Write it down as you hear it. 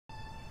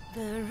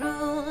The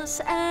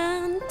rules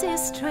and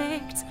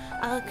districts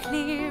are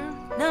clear,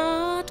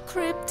 not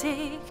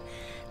cryptic.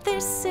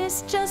 This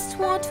is just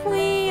what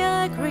we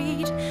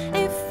agreed.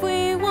 If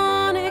we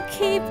wanna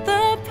keep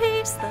the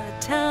peace, the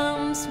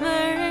town's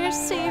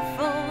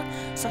merciful,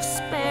 so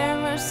spare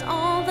us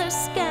all the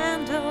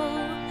scandal.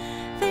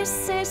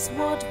 This is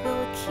what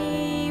will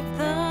keep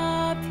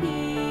the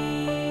peace.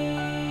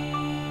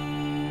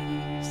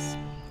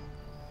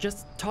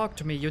 Just talk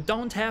to me, you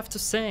don't have to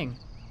sing.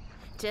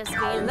 Just be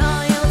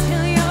loyal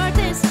to your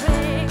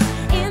district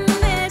in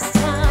this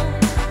town.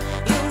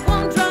 You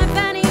won't drive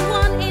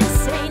anyone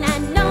insane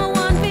and no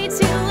one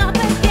beats you up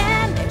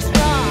again. There's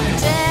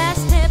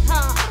protest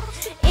hip-hop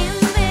in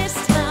this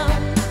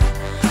town.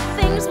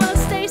 Things will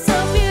stay so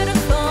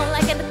beautiful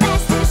like in the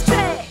best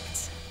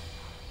district.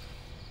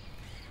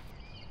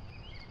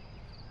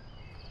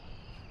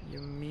 You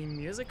mean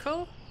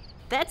musical?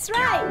 That's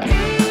right.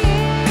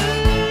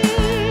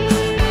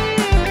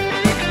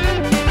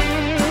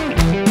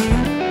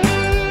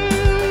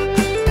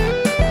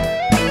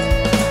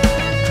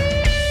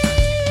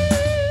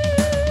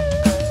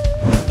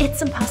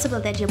 It's impossible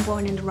that you're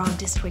born in the wrong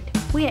district.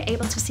 We are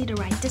able to see the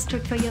right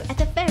district for you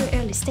at a very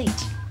early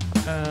stage.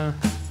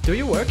 Do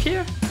you work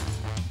here?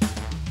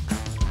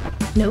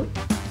 No.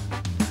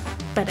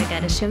 But I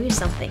gotta show you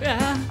something.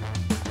 Yeah.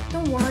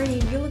 Don't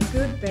worry, you look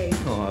good, babe.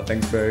 Oh,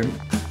 thanks, babe.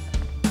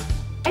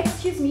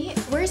 Excuse me,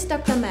 where's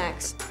Dr.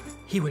 Max?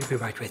 He will be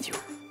right with you.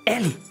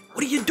 Elly,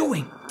 what are you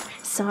doing?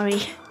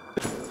 Sorry.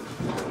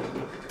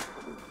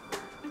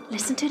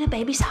 Listen to the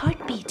baby's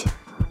heartbeat.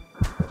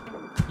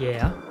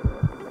 Yeah.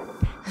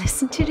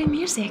 Listen to the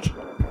music.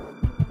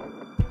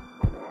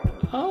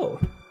 Oh.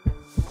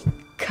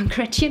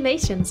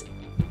 Congratulations.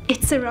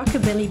 It's a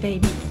rockabilly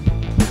baby.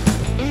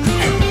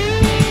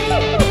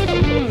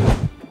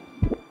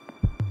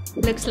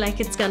 Looks like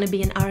it's gonna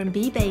be an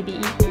R&B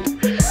baby.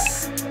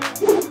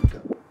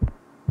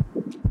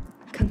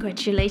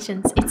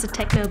 Congratulations, it's a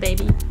techno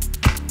baby.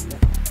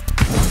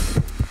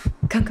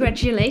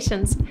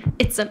 Congratulations,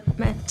 it's a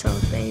metal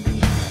baby.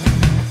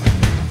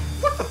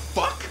 What the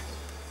fuck?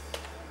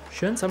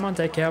 Shouldn't someone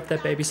take care of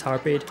that baby's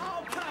heartbeat?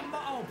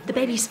 The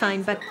baby's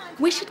fine, but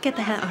we should get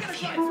the hell out of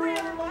here.